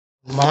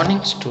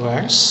Morning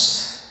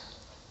students,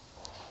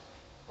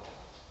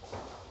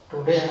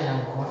 today I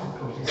am going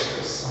to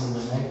discuss some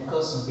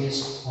numericals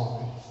based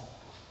on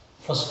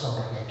first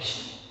order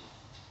reaction.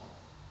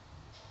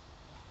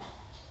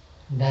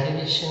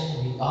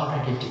 Derivation we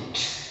already did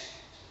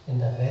in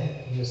the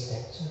very previous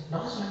lecture.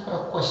 Large number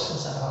of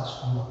questions are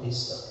asked from the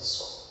basis of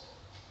this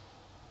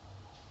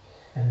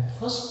one. And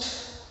first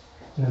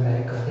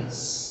numerical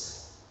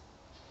is,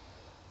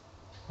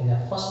 in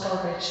a first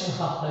order reaction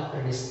half-life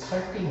period is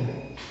 30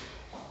 minutes.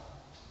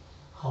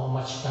 How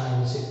much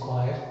time is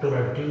required to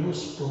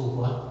reduce to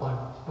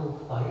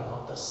 1.25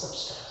 of the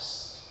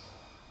substance?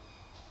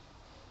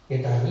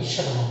 If the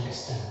initial amount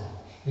is 10,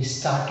 we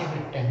started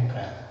with 10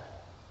 gram,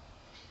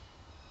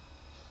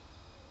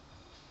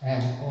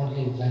 and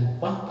only when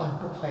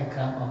 1.25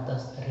 gram of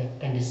the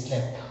reactant is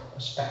left,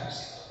 much time is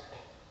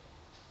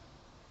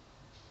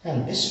required.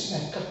 And this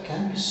numerical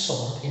can be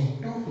solved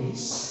in two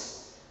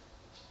ways.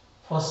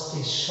 First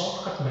is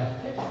shortcut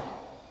method,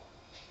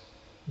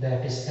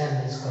 that is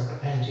n is equal to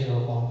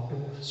n0 upon 2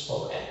 is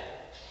for n.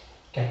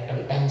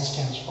 Capital N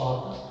stands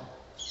for the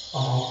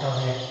amount of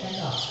reactant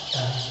after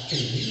time t,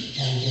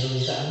 and 0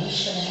 is the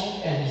initial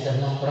amount, n is the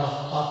number of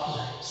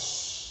half-lives.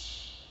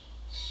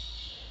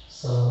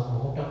 So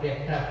amount of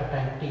reactant after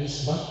time t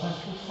is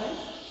 1.25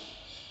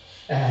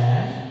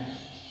 and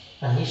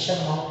initial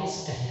amount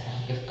is 10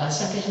 gram. If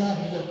concentration are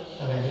given,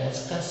 the value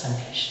as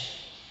concentration.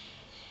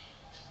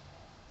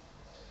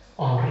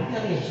 On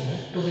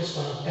rearrangement, 2 is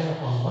 1 10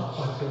 upon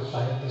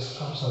 1.25, this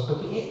comes out to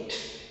be 8.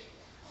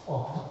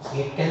 Or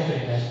 8 can be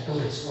written as 2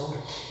 is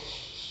 4.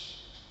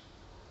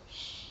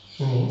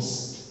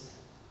 Means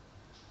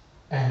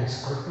n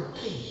is equal to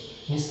 3.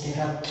 Means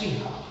there are 3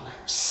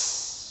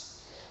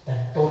 half-lives. The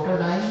total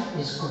time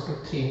is equal to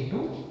 3 into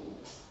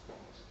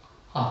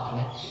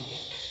half-life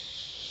period.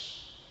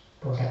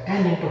 Total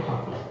n into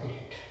half-life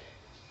period.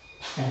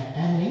 And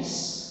n is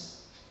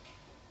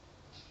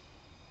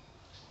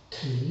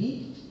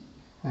 3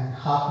 and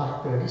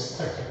half-life period is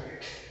 30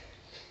 minutes.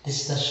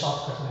 This is the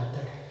shortcut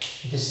method.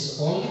 This is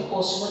only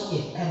possible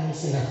if n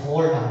is in a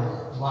whole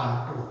number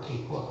 1, 2,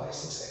 3, 4, 5,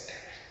 6,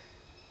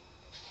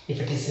 8.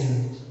 If it is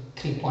in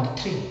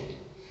 3.3,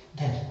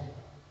 then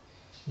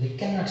we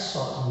cannot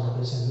solve on the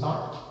basis.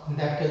 Not in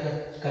that case,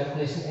 the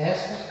calculation as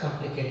much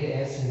complicated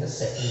as in the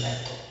second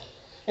method.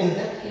 In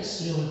that case,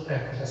 you will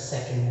prefer the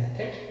second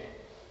method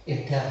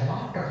if they are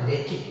not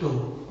related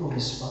to 2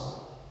 is power.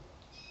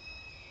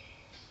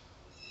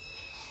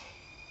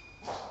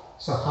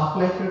 So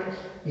half-life period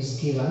is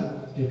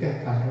given, you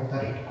can find out the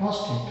rate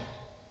constant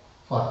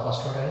for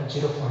first order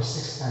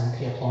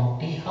 0.693 upon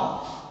t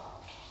half.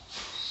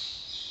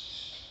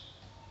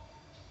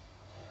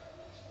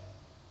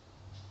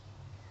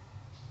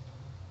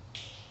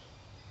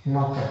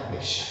 No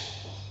calculation.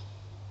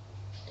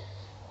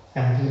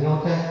 And we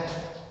know that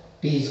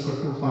t is equal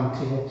to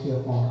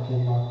 2.3 upon k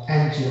naught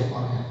and 0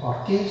 upon n,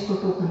 or k is equal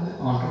to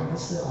 200.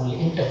 This is only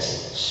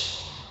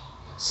interchange.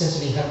 Since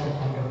we have to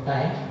find out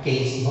time, k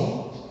is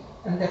known,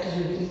 and that is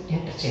really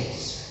interchange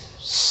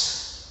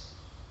values.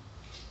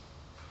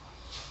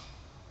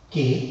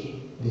 K,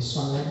 this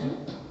one value,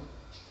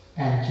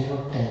 and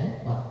 0,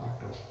 10,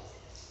 1.2.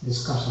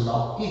 This comes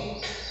log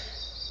 8.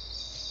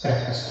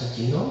 Characteristic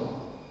 0.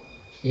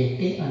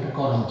 80 under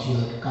column 0,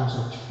 it comes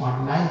with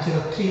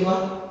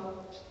 0.9031,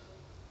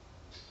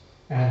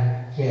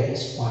 and here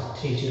is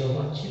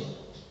 0.3010.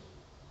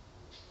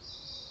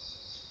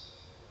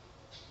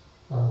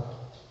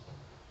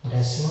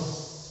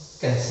 Decimals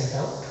cancelled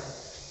out,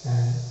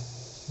 and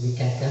we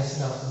can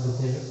cancel out with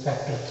the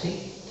factor 3.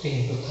 3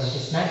 into 30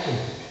 is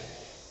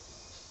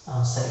 1900.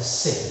 Answer is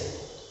 7.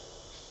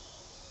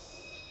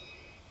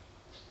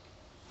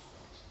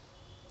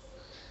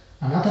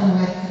 Another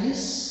numerical is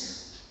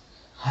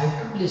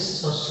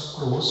hydrolysis of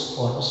sucrose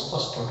follows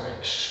first order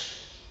reaction.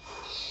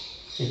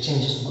 It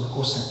changes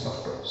glucose and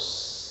fructose.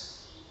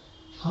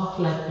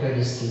 Half-life period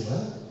is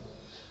given.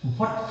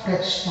 What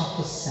fraction of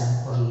the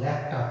sample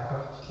left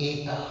after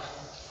AR?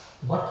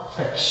 What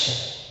fraction?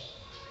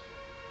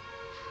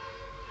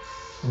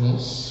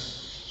 Means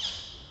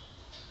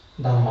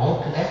the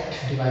amount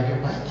left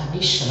divided by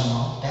initial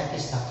amount, that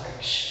is the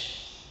fraction.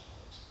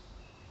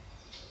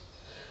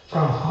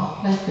 From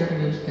half-life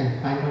period we can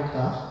find out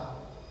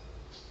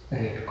the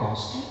rate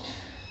constant.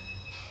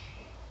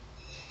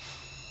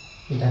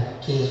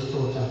 That k is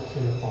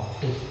 2.3 upon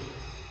t.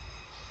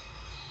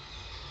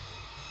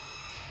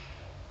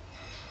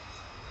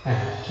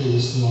 And k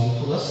is known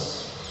to us,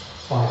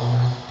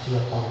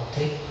 0.93 upon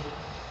 3.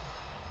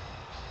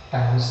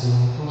 Time is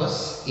known to us,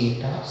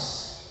 8 hours,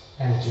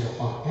 and 0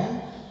 upon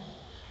n.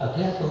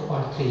 Again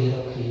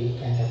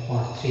 2.303 and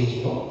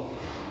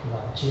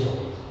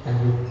 0.3010. And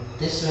with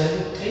this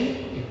value 3,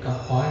 it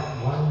comes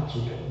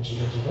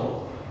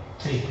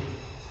 0.10003.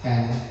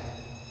 And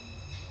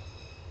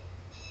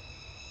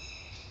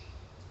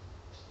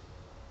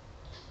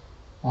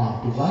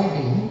on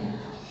dividing,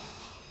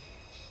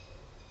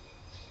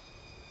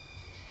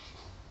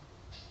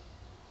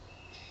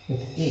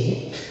 with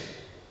 8,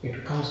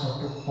 it comes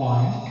up to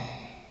 0.0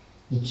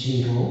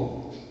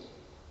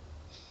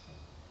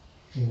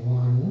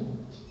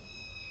 1,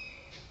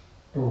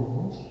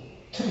 2,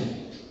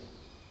 3.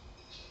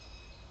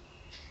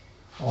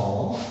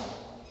 Or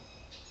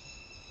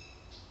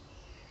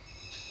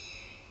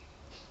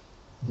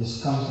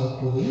this comes out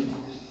to be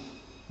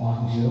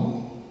 1,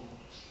 0,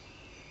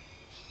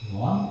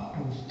 1,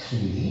 2,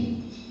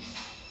 3.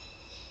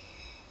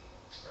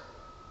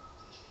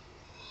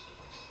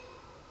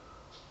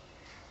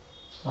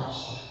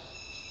 Faster.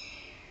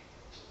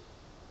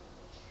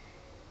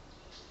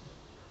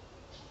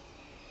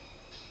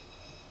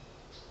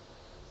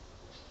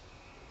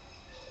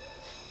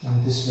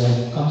 And this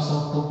value comes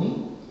out to be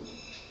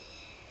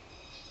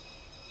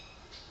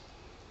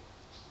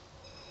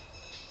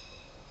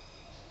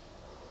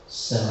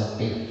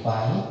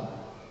 75,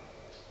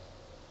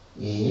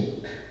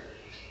 8,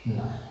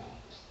 9.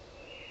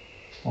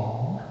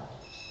 Or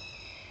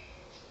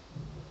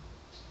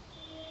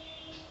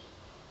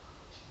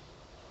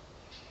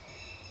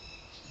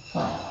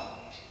 5.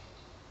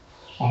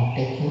 On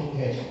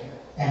taking an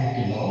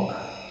antilog,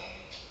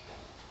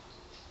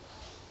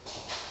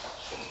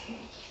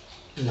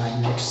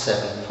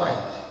 9875.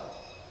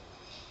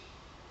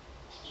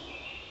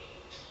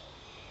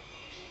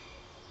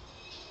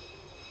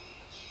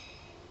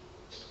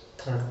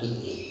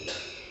 38.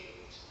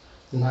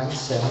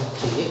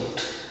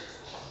 9738.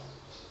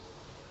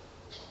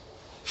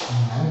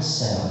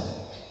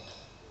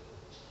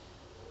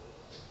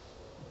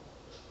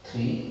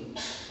 9738.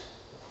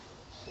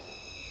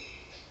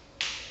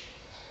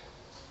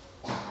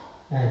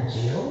 And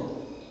 0.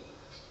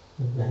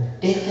 When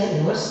take the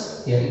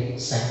inverse, here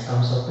its sign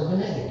comes out to be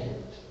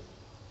negative.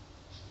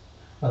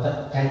 But the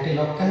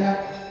antilog cannot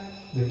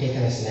be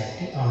taken as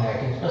negative on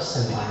adding plus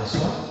and minus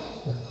 1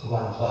 with 1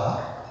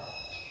 bar.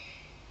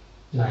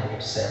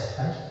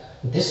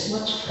 9875. This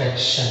much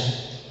fraction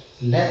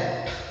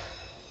left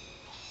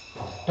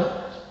after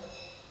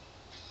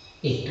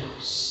 8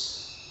 hours.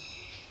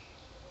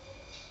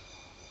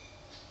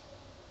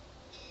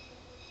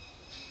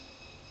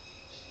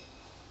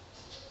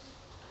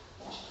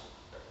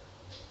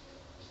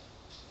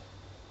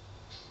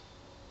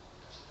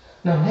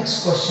 Now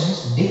next question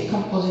is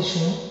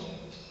decomposition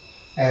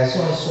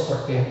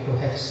azoisopropane to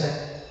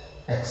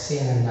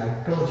hexane and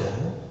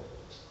nitrogen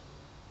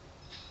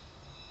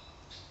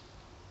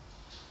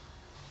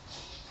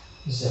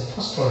is the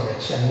first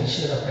reaction.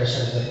 Initially the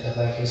pressure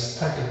is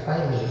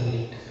 35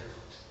 milliliter.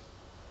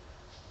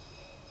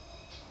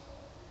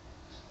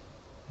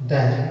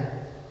 Then,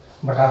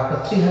 but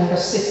after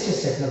 360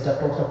 seconds the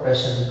total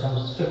pressure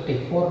becomes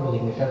 54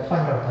 millimeter.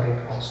 Find out the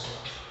rate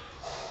constant.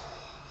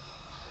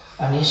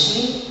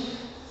 Initially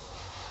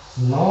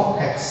no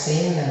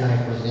hexane and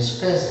nitrogen is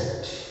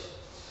present,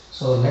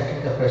 so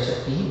let the pressure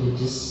P,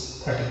 which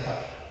is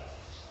 35.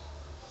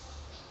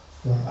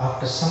 Now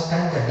after some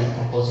time the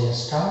decomposition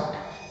start.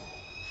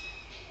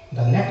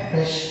 The net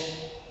pressure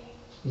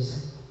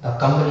is the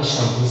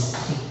combination of these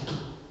three.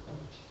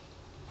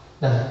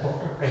 Then the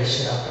total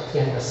pressure after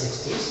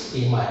 360 is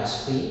P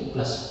minus P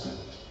plus P,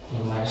 P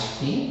minus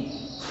P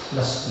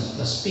plus P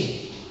plus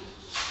P.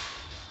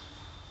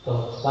 So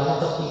one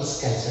of the P is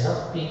cancelled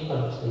out. P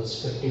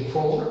is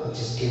 54, which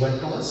is given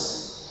to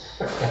us,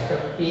 but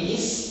capital P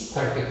is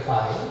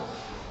 35,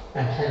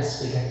 and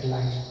hence we get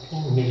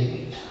 19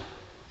 millimeter.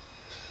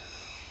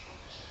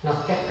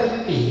 Now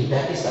capital P,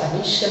 that is the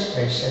initial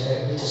pressure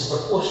which is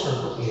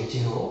proportional to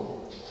A0,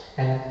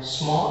 and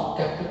small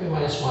capital P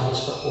minus 1 is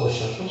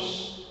proportional to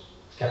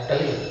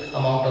capital A,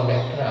 amount of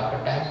vector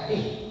after time T,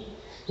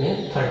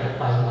 means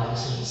 35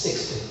 minus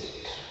 60.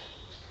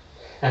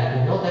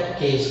 And we know that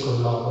K is good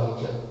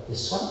log by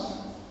this one.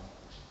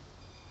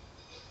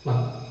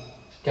 Now,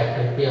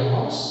 capital P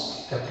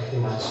amounts, capital P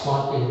minus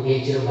small p,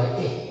 A0 by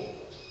A.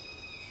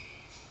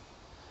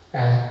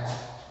 And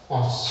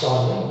on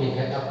solving, we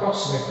get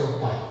approximate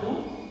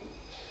 2.2.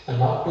 And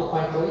log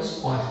 2.2 is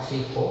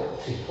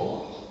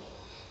 0.3434.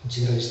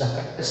 0 is the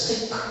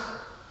characteristic.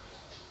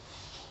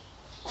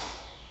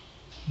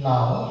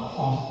 Now,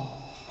 on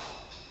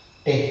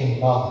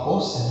taking log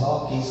both, and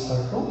log is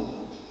equal to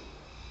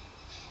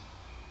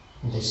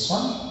this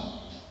one.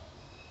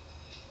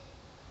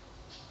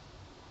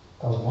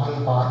 The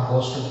 1 bar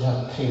goes to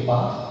the 3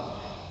 bar,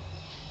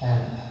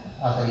 and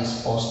other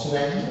is positive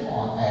value.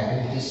 On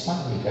adding this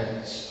one, we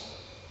get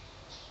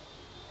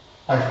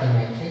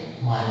ultimately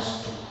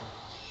minus 2.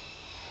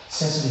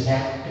 Since we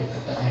have to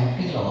take the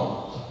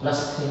anti-log,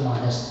 plus 3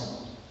 minus,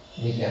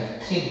 we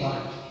get 3 bar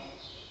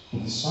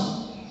this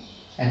one,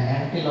 and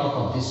anti-log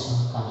of this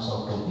one comes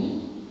out to be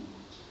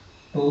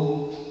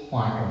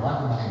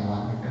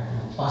 2.191 meter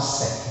per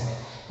second.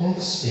 In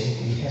this way,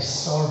 we have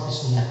solved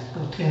this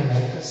 2-3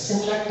 numericals.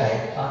 Similar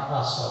type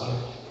are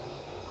solved.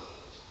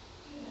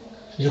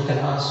 You can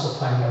also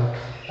find out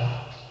the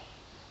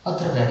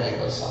other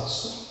variables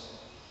also.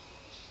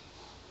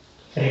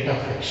 Rate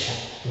of reaction.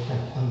 You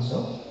can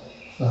also,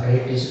 the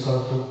rate is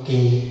equal to K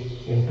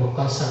into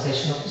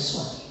concentration of this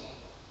one.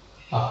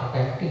 After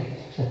time T,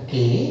 K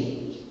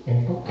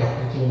into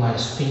capital P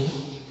minus P,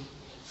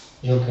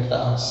 you get the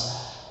answer.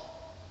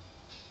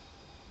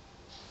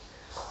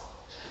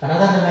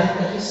 Another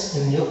numerical is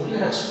in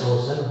nuclear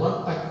explosion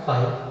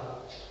 1.5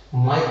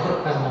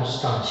 microgram of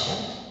strontium.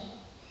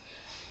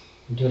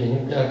 During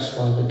nuclear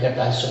explosion, we get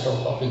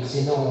isotope of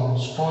xenon,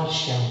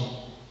 strontium,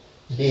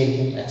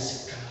 barium,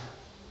 etc.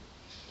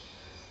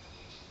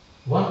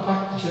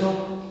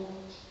 1.0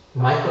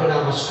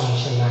 microgram of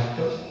strontium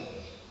nitrate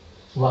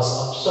was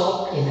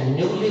absorbed in a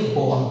newly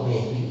born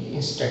baby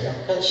instead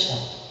of calcium.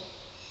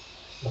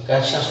 The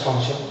calcium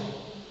strontium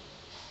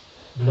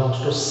belongs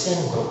to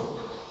same group.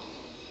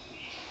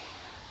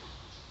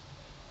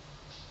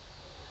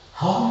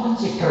 How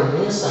much it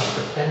remains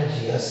after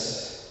 10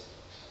 years?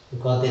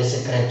 Because there is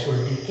a gradual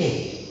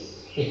decay.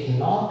 It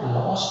not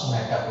lost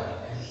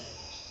metabolically.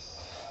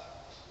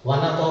 One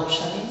of the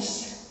option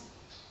is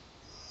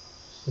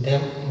they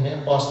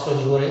may pass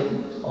through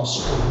urine or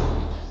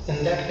stool.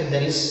 In that case,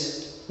 there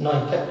is no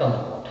effect on the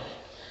body.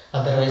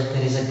 Otherwise,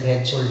 there is a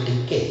gradual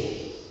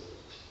decay.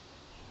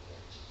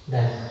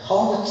 Then,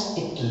 how much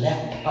it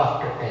left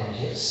after 10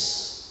 years?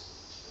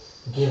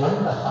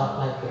 Given the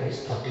half-life period is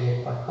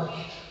 28.5.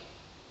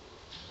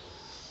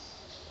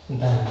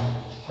 Then,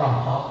 from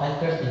half-life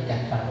period, we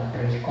can find out the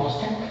rate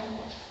constant.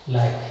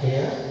 Like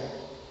here,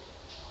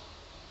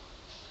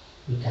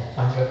 we can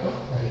find out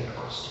the rate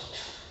constant.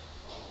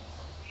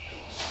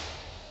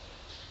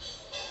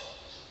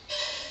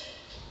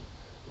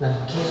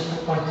 Then K is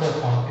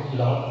 2.5 quantity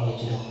log A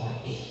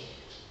 0.8.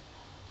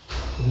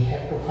 We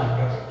have to find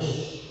out A.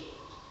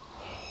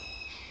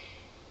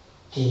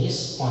 K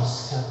is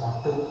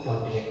 0.7.2,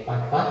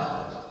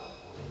 28.5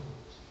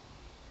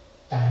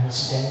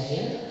 times 10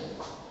 here.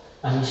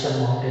 Initial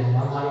amount in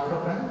 1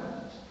 microgram.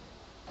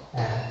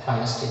 And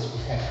final stage we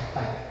have to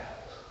find it out.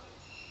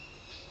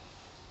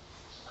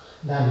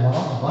 Then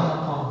log 1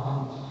 upon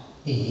 1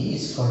 A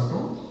is equal to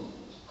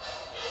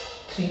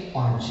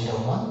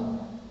 3.01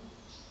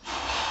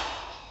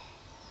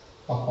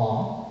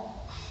 upon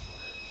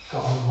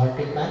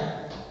multiply,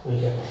 we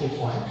get 3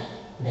 point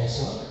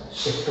decimal,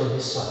 shift to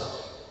this one.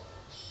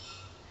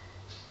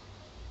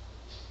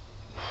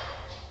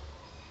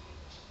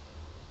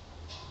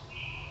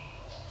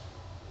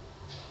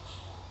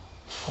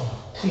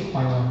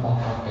 3.1 upon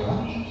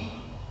 41,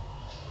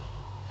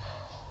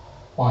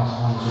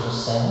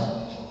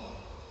 0.107,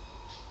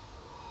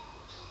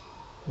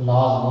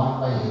 log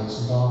 1 by h,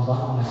 log 1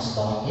 minus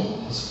log a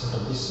is equal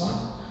to this one.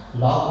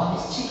 Log 1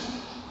 is cheap.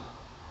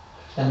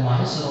 Then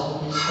minus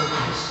log is equal to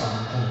this one,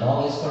 and log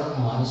is equal to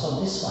minus of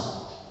this one.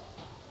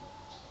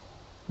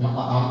 Now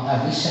on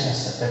addition and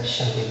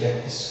subtraction we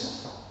get this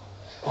one.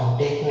 On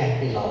taking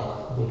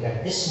anti-log we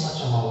get this much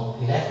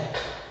amount left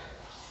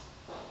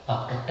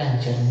after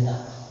 10 years in the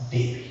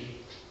baby.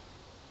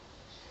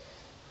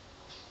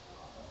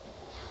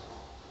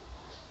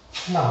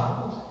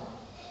 Now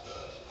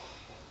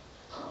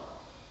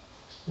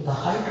the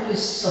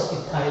hydrolysis of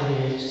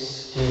ethylates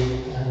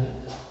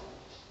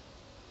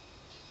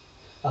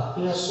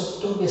appears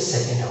to be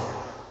second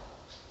order.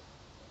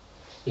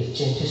 It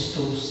changes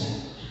to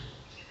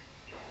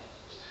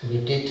we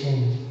did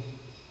in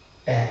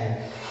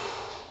 10,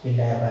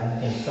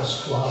 11, in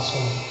first two also.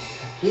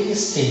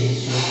 These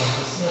stages you get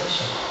this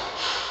reaction.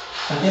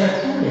 And there are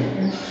two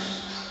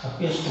reactants,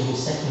 appears to be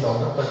second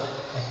order, but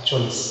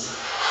actually is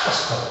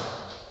first order.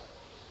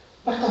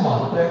 But the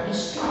molecularity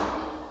is two.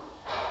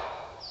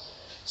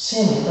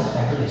 Same with the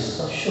hydrolysis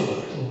of sugar,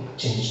 it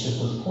changes to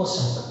glucose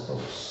and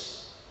fructose.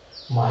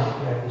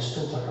 Molecularity is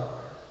two, but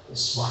order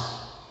is one.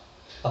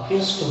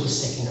 Appears to be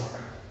second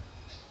order.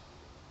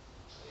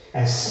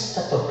 And such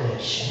type of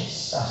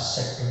reactions are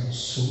said to be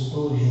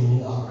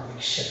pseudo-union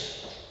reaction.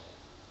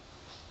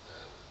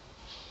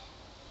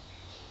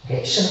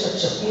 Reaction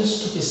which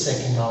appears to be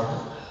second order,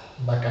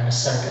 but under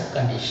certain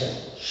condition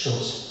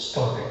shows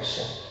third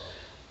reaction.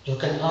 You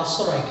can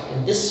also write it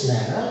in this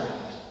manner,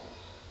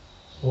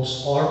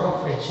 whose order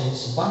of reaction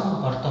is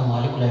 1, but the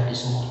molecularity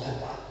is more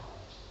than 1.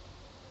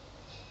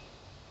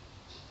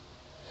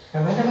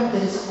 And whenever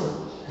there is a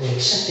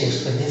reaction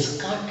takes place, there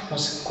is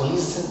continuous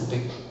collision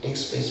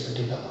takes place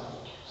between the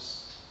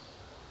molecules.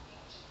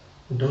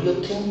 Do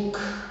you think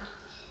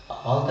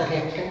all the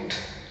reactant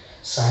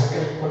side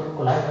will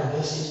collide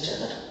against each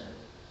other?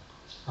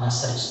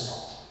 Answer is no.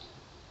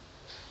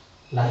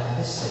 Like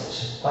this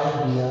reaction,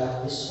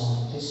 5Br,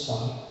 this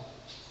one,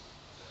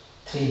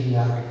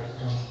 3Br,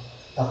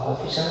 the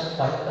coefficient of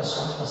 5 plus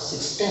 1 plus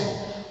 6,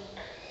 10.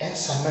 And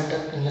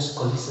simultaneous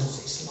collisions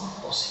is not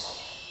possible.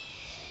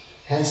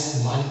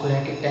 Hence,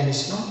 molecularity 10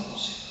 is not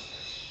possible.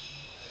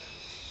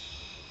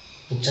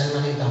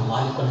 Generally, the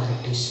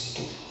molecularity is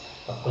 2,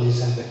 the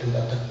collision between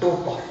the two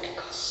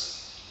particles.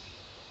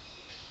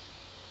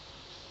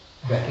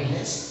 Very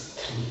less,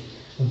 3.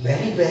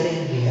 Very,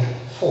 very rare,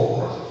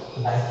 4,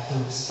 like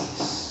in this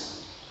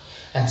case.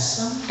 And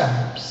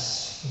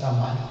sometimes the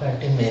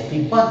molecularity may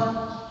be 1,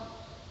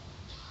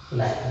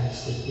 like in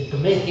this case. It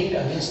may hit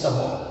against the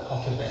wall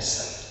of a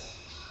vessel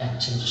and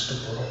changes to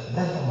 4.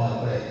 Then the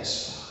molecularity is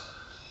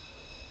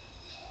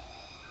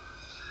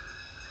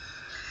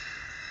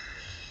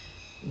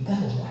 1.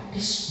 Then what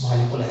is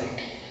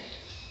molecularity?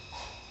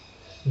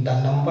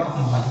 the number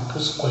of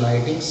molecules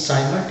colliding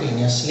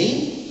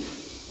simultaneously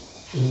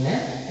in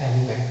an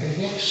elementary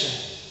reaction.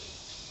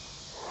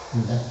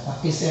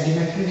 What is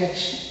elementary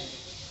reaction?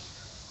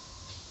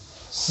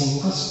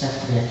 Single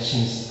step reaction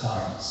is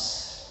called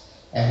as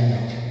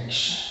elementary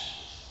reaction.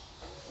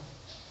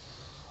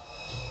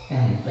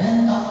 And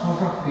when the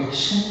order of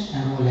reaction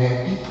and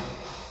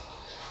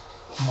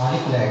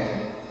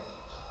molecularity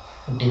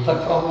differ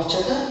from each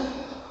other,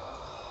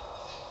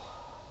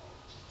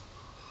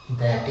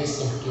 that is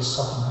in case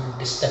of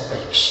multi-step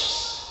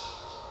reactions.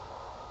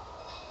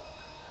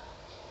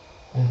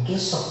 In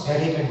case of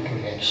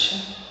elementary reaction,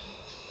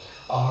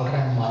 order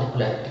and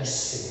molecularity is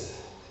same.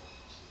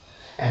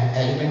 And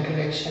elementary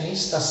reaction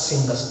is the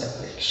single step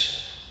reaction.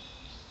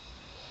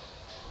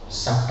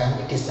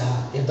 Sometimes it is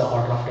if the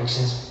order of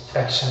reaction is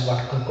fraction,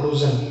 what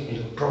conclusion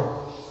you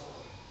draw?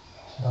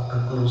 The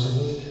conclusion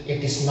is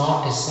it is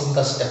not a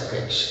single step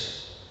reaction,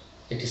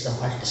 it is a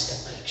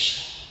multi-step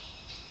reaction.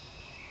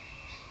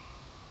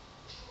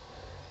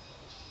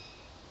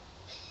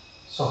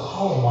 So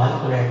how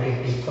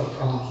molecularity differ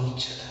from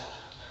each other?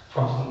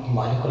 From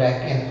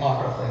molecularity and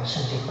order of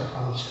reaction differ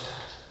from each other.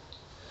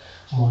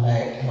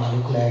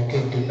 Molecularity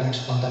depends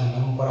on the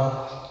number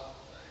of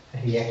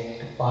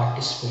reactants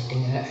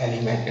participating in an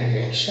elementary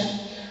reaction,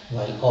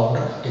 while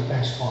order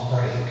depends on the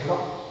rate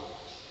law.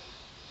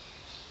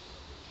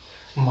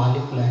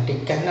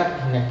 Molecularity cannot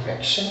be in a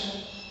fraction,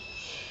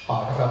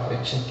 order of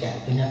reaction can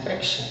be in a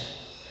fraction.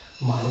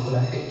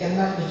 Molecularity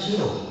cannot be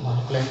zero.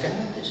 Molecularity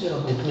cannot be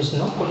zero. It means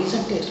no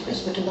collision takes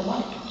place between the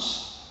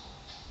molecules.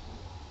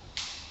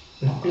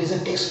 No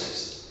collision takes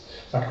place,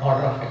 but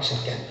order of reaction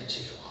can be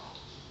zero.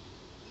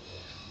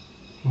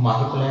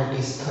 Molecularity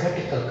is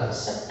theoretical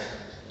concept,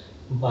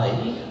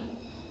 while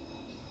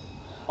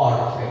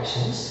order of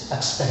reaction is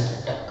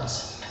experimental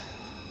concept.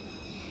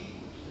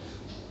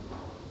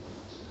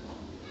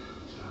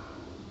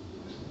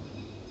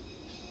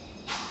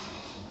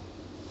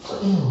 So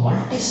in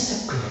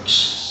multi-step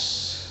reactions,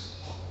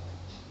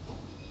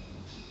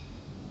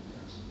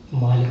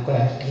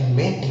 molecularity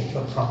may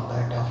differ from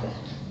that of an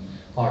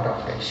order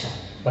of reaction,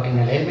 but in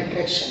an elementary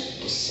reaction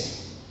it is same.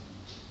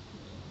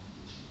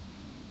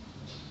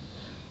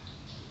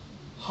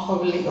 How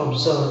will we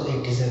observe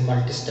it is a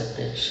multi-step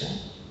reaction?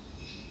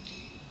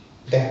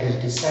 That is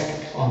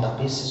decided on the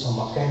basis of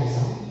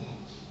mechanism,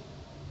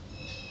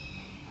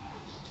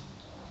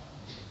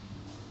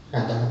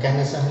 and the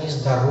mechanism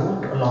is the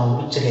route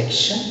along which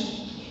reaction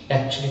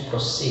actually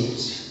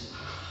proceeds,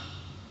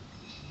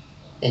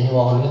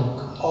 involving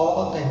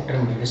all the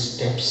intermediate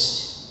steps.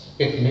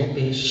 It may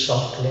be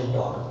short-lived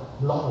or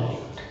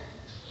long-lived.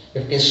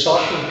 If it is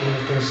short-lived,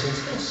 it is a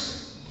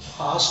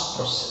fast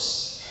process.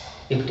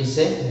 If it is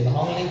a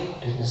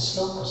long-lived, it is a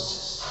slow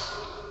process.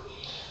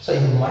 So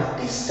in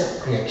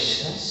multi-step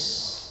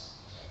reactions,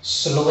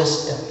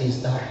 slowest step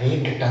is the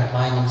rate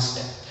determining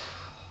step.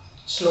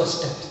 Slowest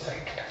step is the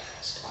rate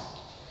determining step,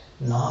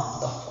 not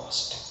the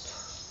first step.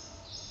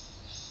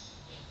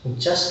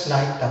 Just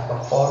like the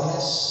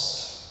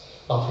performance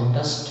of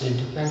industry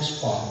depends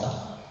upon the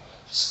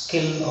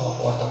skill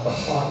of or the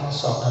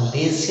performance of the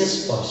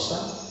laziest person,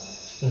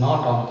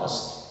 not on the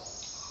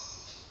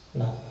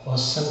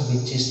person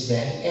which is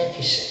very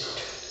efficient.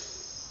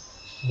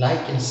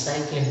 Like in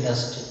cycle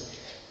industry,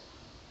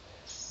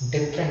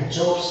 different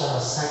jobs are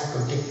assigned to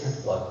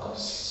different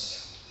workers.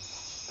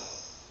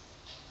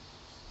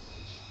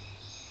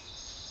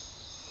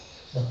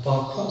 The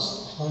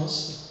purpose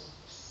ones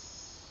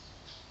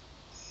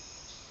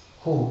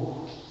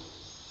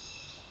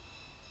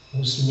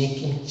who's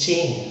making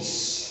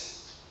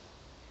chains,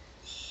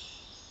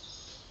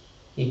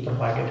 he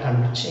provided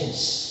 100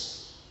 chains.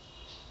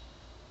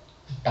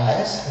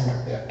 Tires,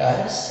 100 pair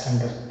tires,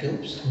 100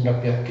 tubes,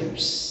 100 pair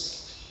tubes.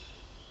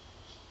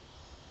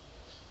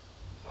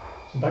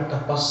 But the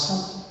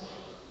person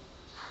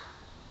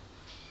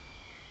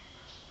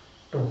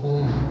to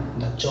whom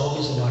the job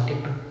is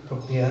allotted to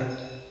prepare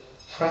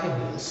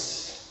 5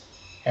 wheels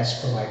has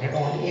provided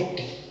only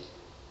 80.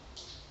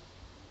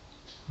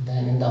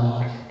 Then in the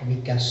market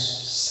we can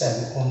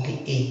sell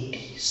only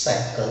 80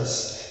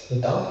 cycles.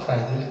 Without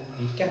 5 wheels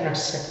we cannot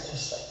sell the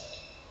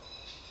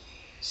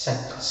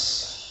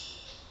cycles.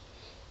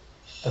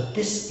 But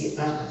this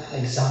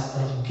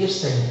example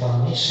gives the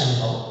information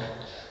about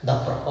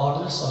the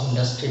performance of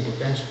industry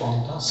depends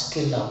on the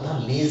skill of the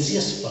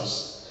laziest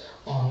person,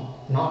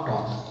 not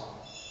on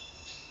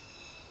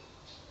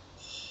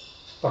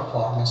the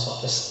performance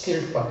of a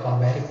skilled,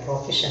 very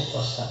proficient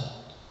person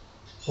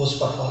whose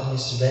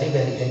performance is very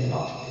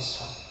not this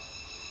one.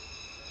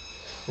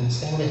 And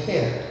same way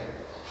here,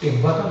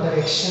 if one of the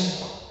reaction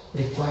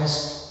requires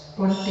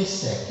 20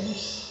 seconds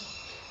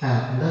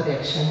and the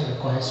reaction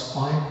requires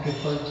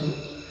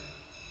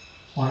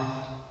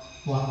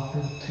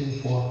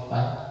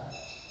 0.12345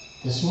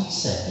 this much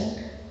second,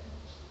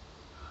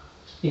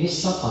 if we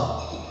sum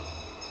up,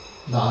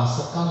 the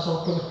answer comes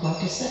out to be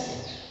 20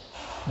 seconds.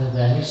 The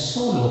value is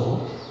so low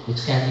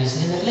which can be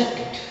easily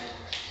neglected,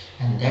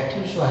 and that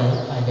is why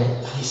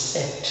I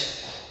said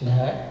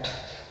that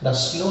the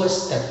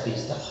slowest step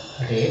is the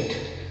rate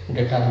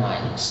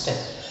determining step,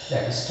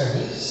 that is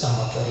study sum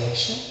of the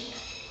reaction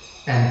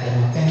and their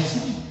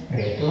mechanism,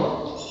 rate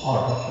law,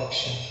 order of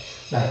action.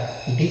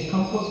 Like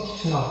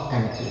decomposition of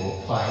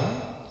N2O5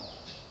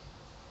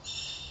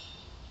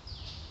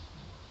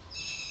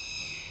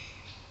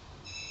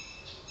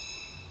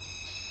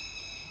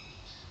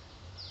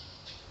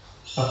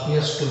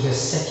 appears to be a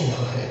second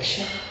order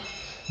reaction,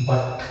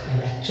 but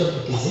in actual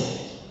it is a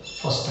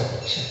first order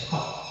reaction.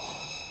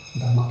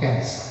 The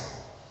mechanism.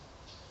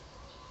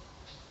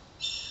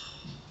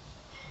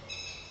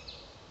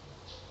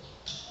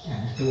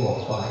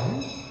 N2O5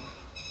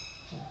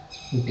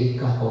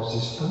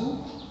 decomposes to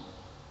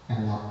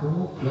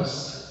NO2 plus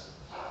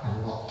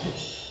NO3.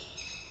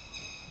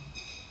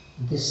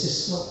 This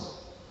is slow.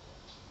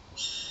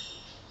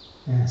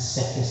 And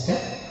second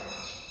step,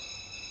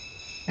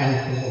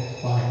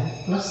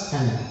 N2O5 plus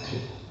NO3.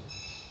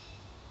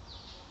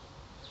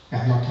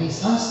 NO3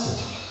 is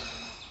unstable.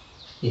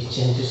 It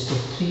changes to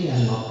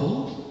 3NO2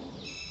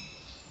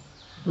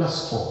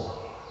 plus 4.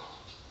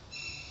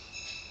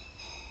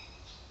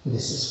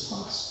 This is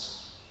fast.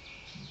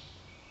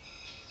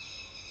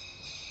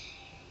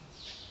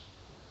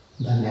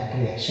 The net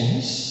reaction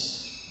is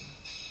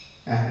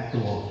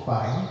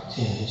N2O5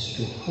 changes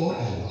to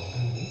 4NO2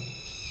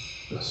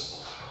 plus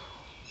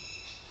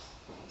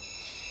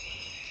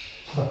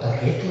 4. But the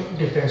rate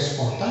depends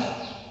on the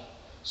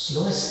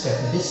slowest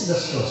step. This is the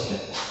slow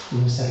step.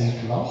 Means the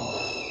rate law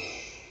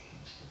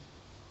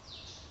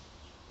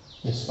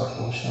is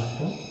proportional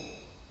to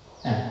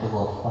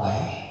N2O5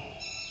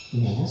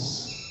 means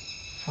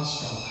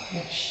first order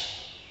reaction.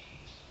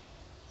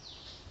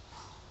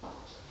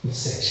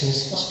 This reaction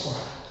is first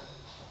order.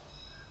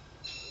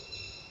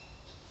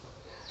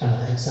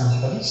 Another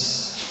example is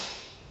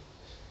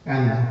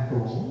NO2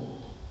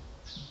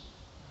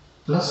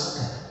 plus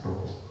F2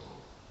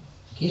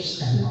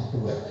 gives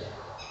NO2F.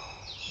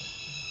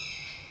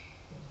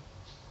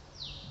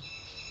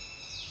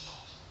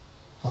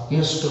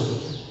 Appears to be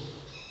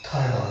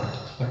third order,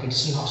 but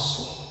it's not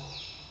so.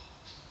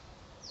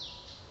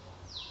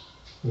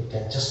 We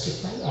can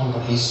justify on the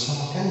basis of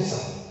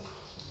mechanism.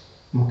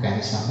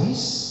 Mechanism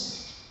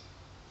is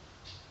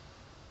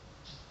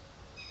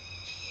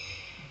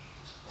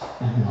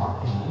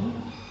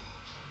NO2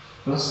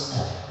 plus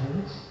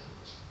F2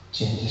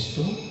 changes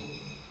to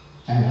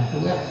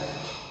NO2F.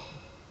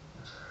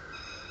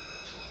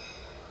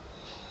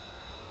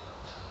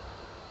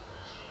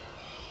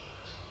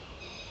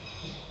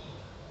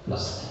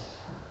 Plus F.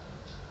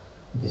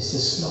 This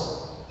is slow.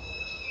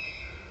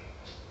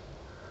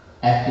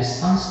 F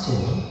is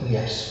unstable,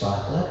 reacts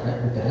further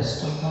with the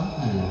rest of the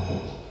NO2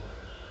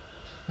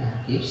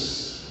 and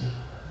gives,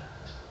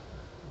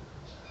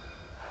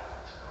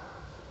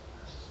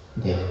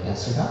 they will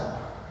cancel up,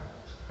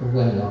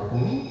 2NO2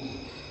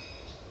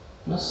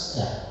 plus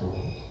F2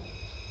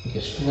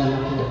 gives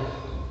 2NO2F.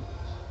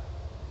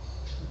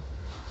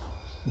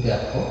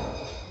 Therefore,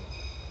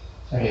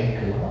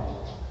 rate law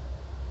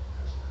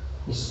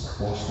is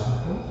proportional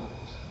to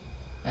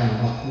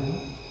NO2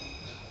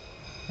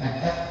 and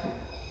F2.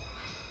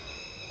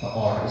 The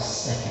order is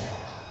second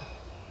order.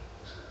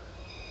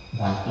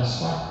 1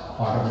 plus 1.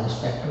 Order with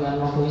respect to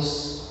NO2 is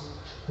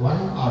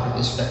 1. Order with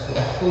respect to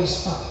F2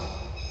 is 1.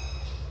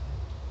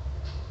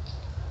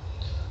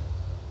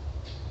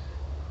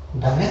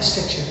 The next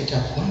reaction which I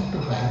am going to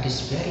write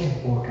is very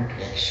important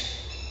reaction,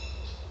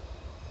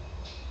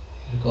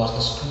 because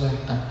the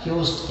student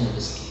confused in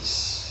this case.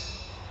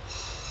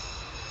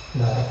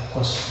 The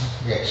first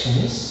reaction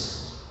is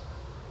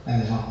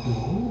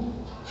NO2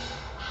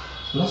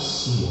 plus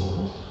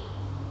CO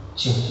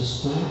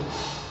changes to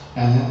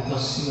NO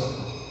plus CO2.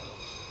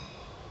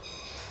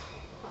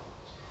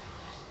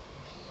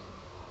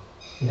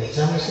 In the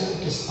examination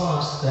it is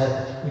asked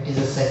that it is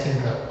a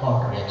second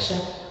order reaction.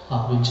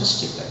 How will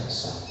justify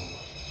this one?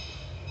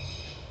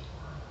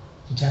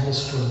 General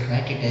student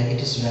write it as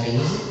it is very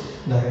easy.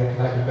 The rate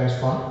law depends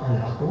upon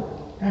NO2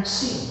 and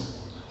CO,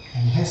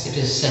 and hence it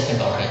is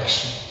second order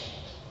reaction.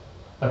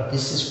 But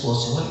this is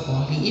possible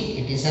only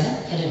if it is an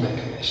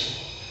elementary reaction.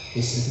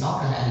 This is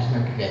not an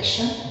elementary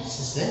reaction, this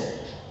is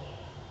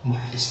a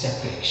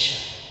multi-step reaction.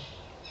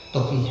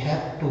 So we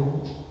have to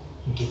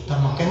get the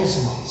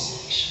mechanism of this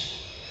reaction.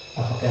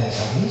 The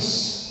mechanism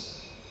is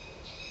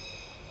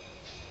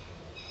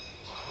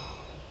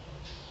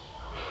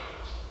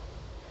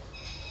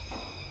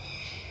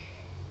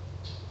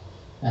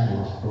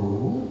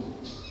NO2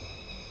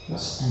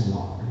 plus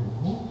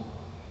NO2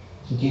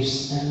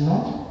 gives NO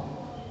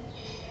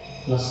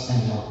plus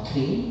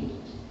NO3,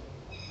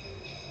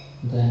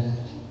 then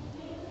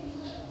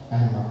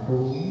NO2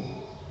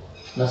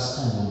 plus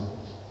NO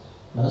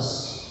plus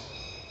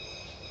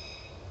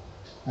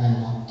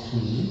NO3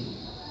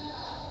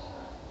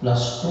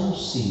 plus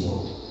 2CO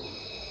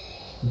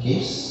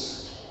gives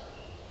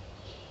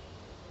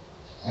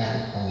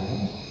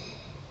NO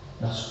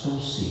plus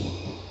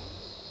 2CO2.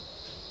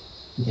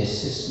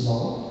 This is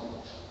slow,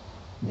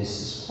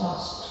 this is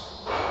fast.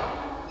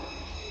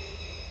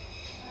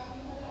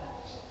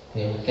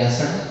 They will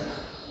cancel.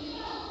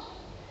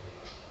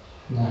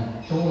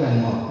 Then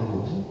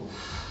 2NO2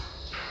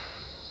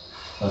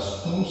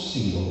 plus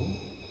 2CO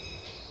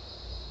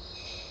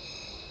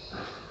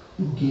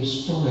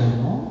gives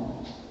 2NO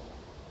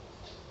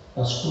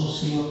plus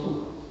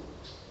 2CO2.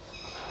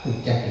 We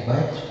can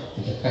divide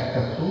with the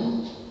factor 2,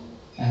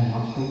 and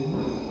NO2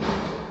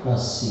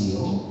 plus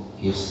CO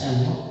gives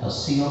NO plus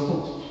CO2,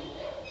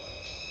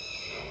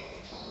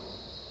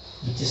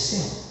 which is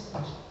same.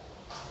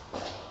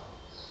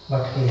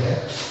 But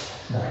here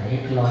the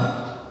rate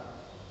law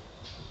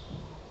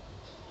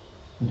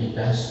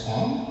depends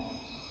on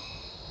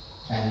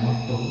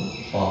NO2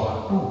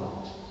 power 2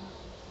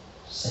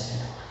 second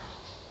order.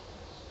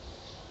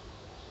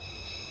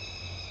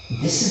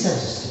 This is the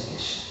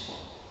justification.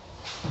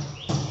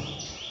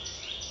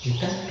 You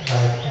can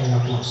write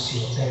NO2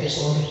 CO. That is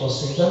only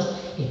possible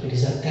if it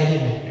is an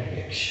elementary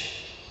reaction.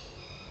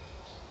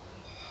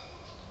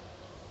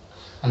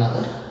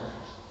 Another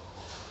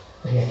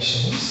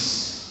reaction is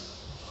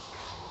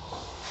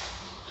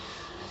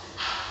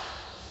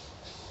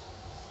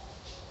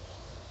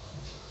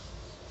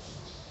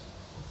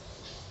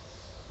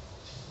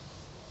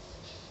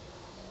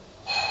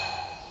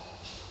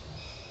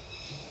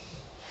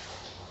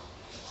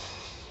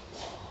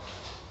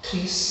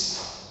three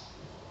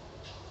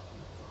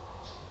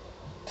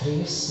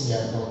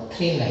Cl,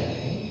 3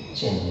 negative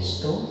changes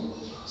to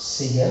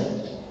Cl,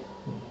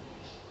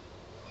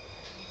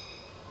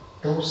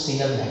 2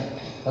 Cl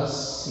negative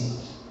plus C.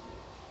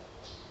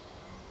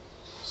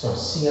 So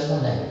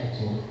Cl negative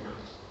to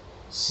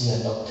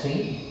Cl of 3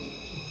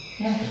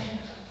 negative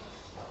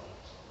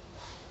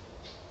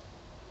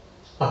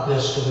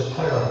appears to be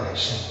third order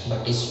reaction,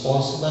 but is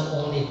possible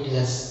only if it is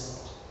a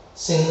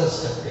single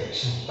step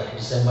reaction, but it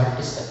is a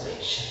multi-step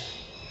reaction.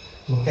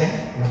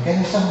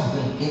 Mechanism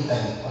will give the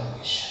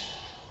information.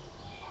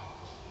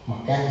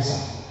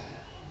 Mechanism: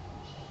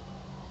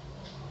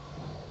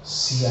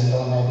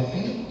 Cl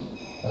negative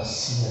plus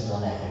Cl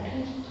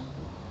negative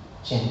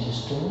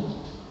changes to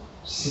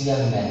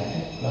Cl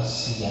negative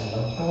plus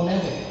Cl2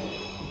 negative.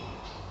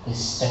 This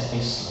step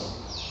is slow.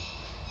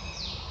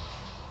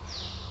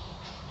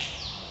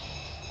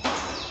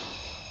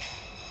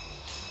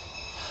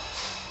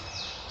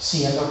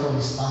 Cl2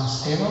 is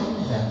unstable,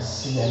 then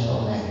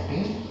Cl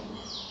negative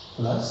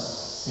plus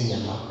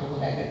Cl2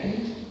 negative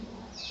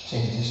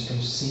changes to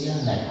Cl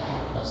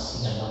negative plus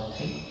Cl3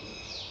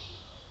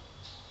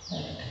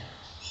 negative.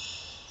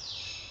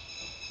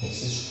 This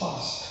is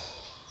fast.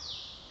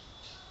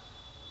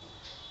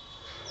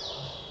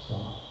 So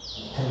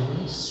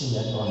 3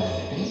 Cl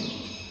negative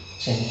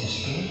changes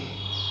to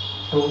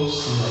 2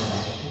 Cl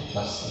negative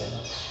plus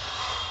Cl3.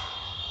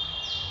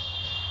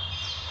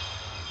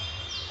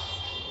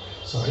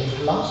 So rate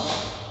law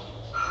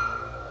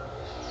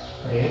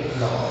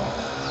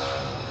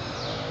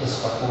is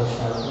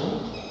proportional to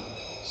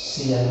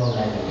Cl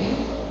negative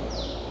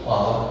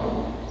power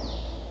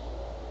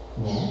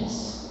 2, means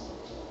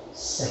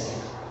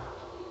second order,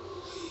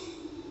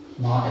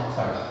 not a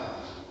third order.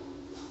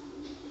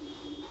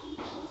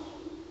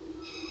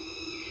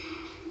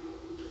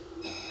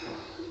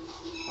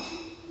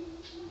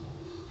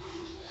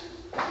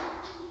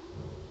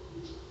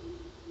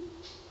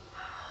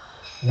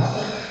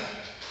 Another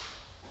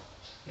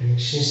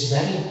reaction is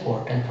very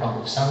important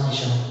from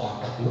examination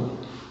point of view.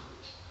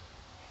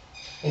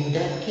 In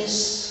that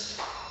case,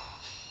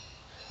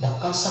 the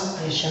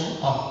concentration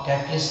of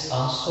catalyst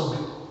also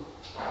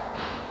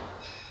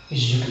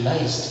is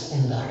utilized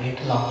in the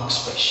rate law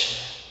expression,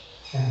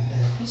 and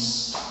that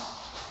is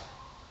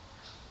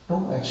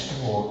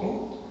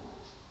 2H2O2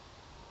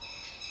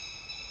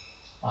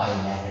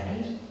 I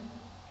negative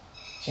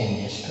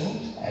changes to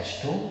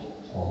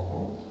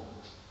H2O2.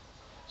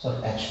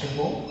 So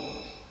H2O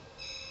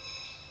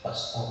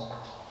plus O2.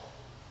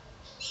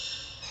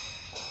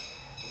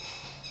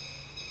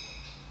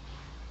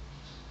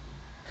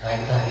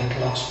 Write the rate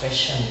law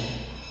expression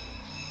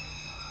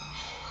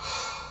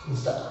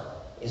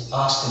is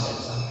asked in the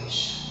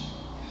examination,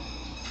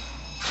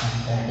 and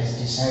that is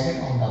decided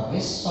on the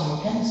basis of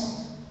mechanism.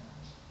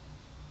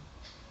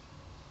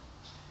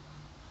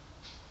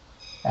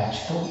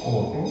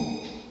 H2O2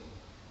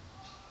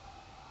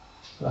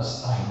 plus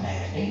I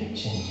negative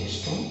changes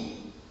to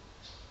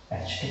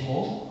H2O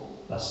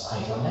plus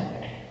I1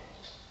 negative.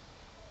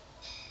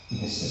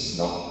 This is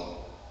law.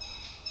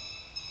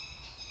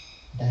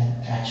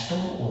 Then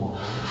H2O2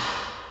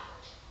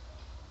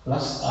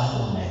 plus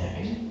I1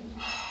 negative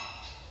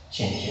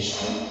changes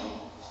to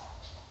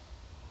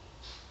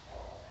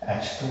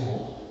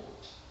H2O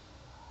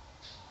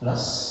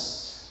plus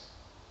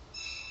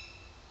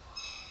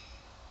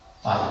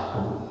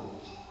I2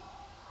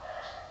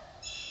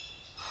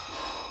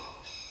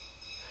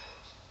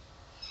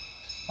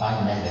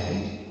 I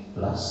negative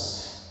plus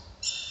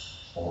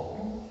O2.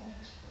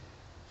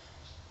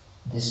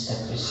 This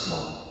step is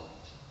slow.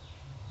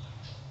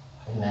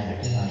 I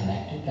negative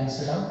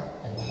cancelled out,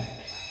 I1 negative.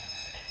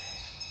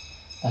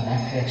 The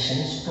next reaction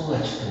is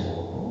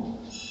 2H2O2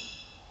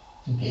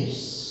 gives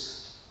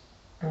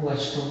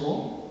 2H2O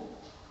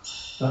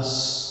plus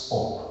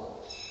O2.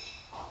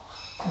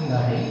 And the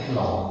rate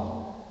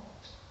law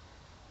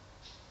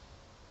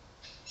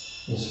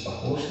is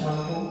proportional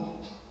to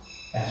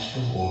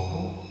H2O2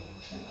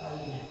 and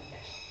eliminate.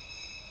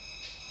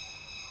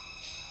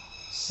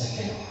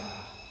 Second order.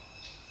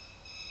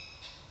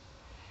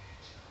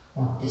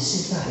 Now this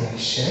is the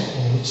reaction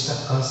in which the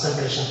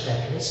concentration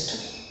catalyst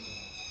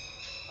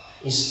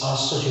is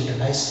also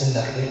utilized in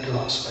the rate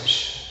law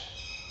expression.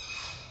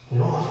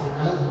 No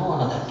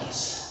another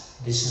case.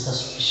 This is the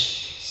special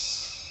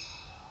case.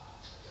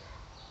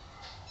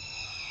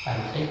 I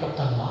will take up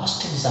the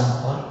last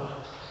example.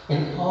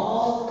 In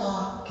all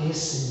the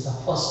cases, the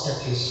first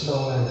step is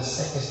slow and the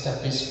second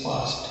step is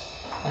fast.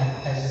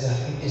 And as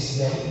it is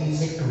very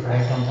easy to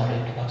write on the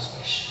rate law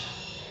expression.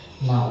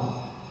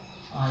 Now,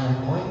 I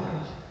am going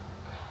to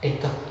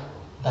take up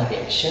the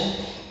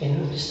reaction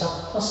in which the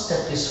first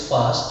step is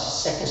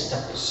fast, second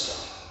step is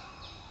slow.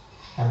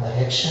 And the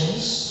reaction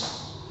is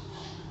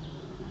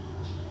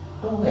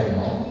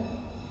 2NO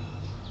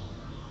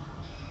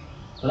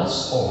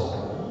plus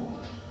O2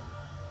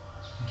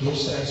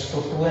 gives rise to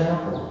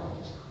 2NO2.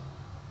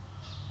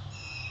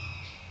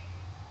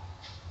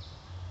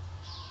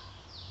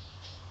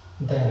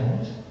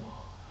 Then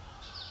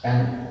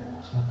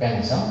an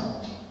mechanism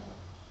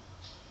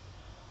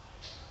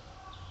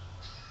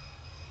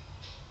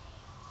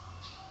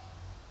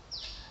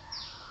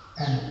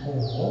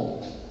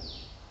NO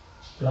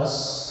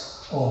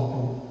plus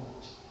O2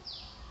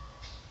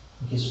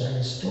 gives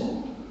rise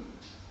to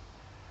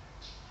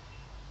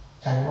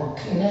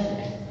NO3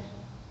 negative.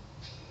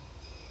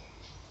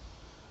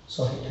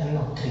 Sorry,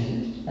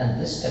 NO3, and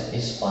this step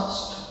is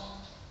fast.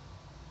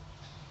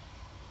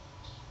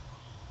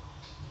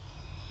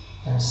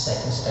 And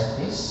second step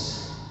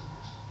is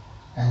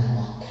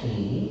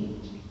NO3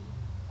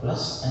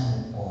 plus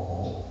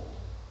NO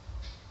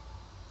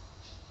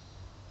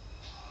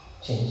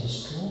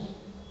changes to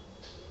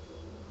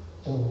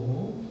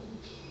 2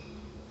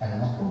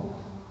 NO2,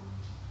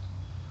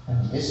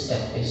 and this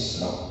step is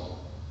slow.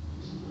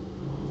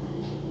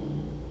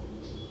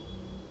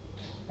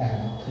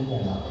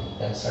 NO3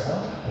 cancel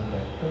out and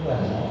get 2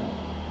 NO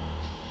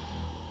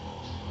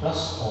plus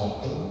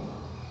O2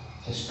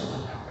 is 2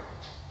 NO2.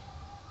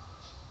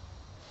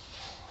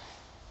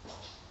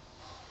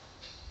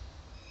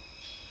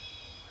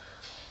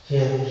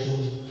 Here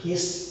we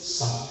face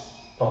some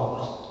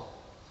problem.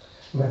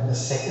 When the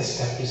second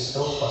step is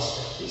slow, first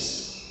step is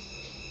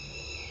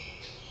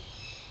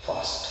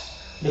fast.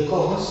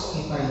 Because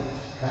if I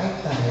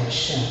write the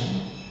reaction,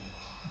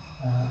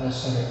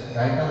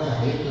 write down the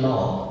rate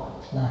law,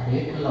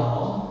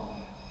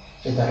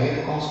 if the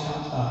rate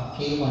constant are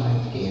K1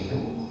 and K2,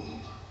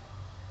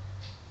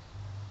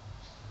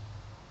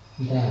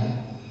 then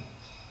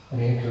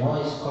rate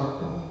law is equal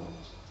to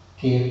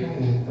K2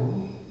 into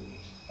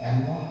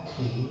NO3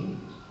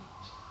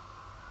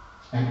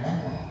 and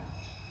NO.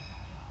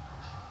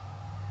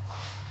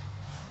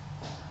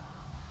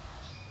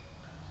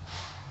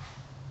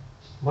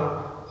 But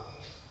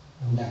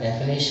the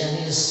definition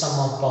is sum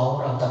of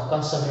power of the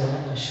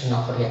concentration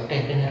of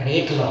reactant in a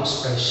rate law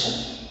expression.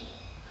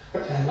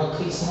 But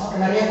NO3 is not a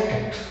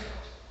reactant.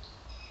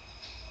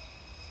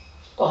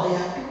 So I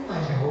have to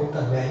find out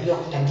the value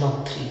of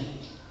NO3,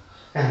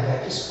 and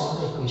that is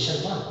found in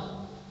equation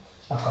 1.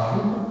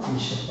 According to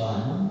equation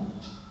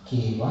 1,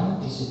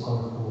 K1 is equal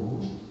to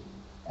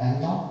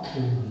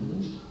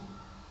NO3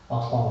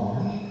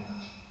 upon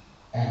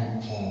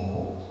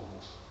NO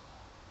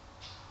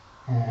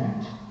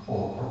and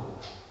O2,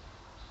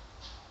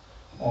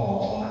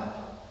 or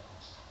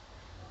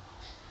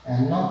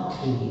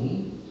NO3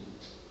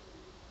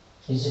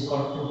 is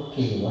equal to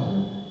K1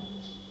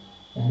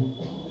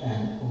 into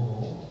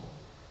NO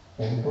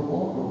into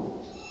O2.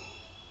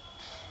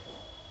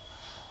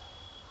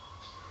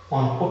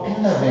 On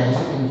putting the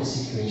value in this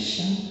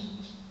equation,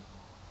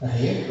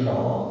 rate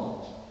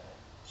law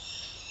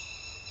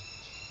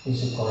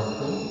is equal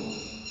to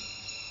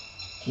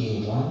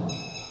K1,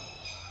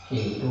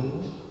 K2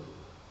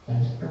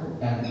 into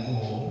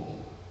NO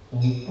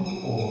into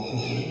O2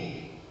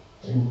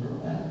 into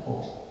NO,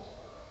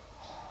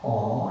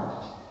 or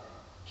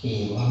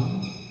K1,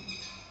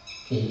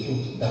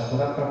 K2. The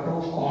product of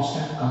two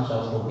constant comes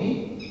out to be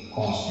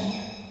constant,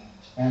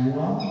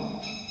 NO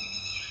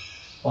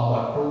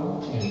power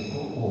 2 into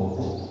O2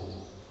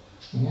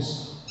 means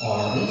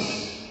order is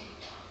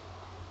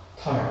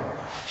third order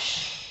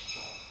fraction.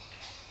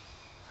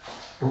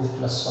 2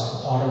 plus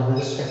 1 order with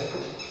respect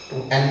to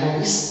NO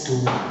is 2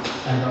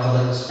 and order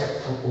with respect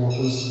to O2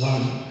 is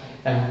 1,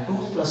 and 2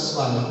 plus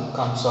 1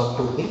 comes out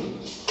to be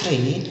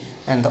 3,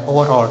 and the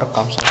overall order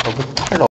comes out to be third order.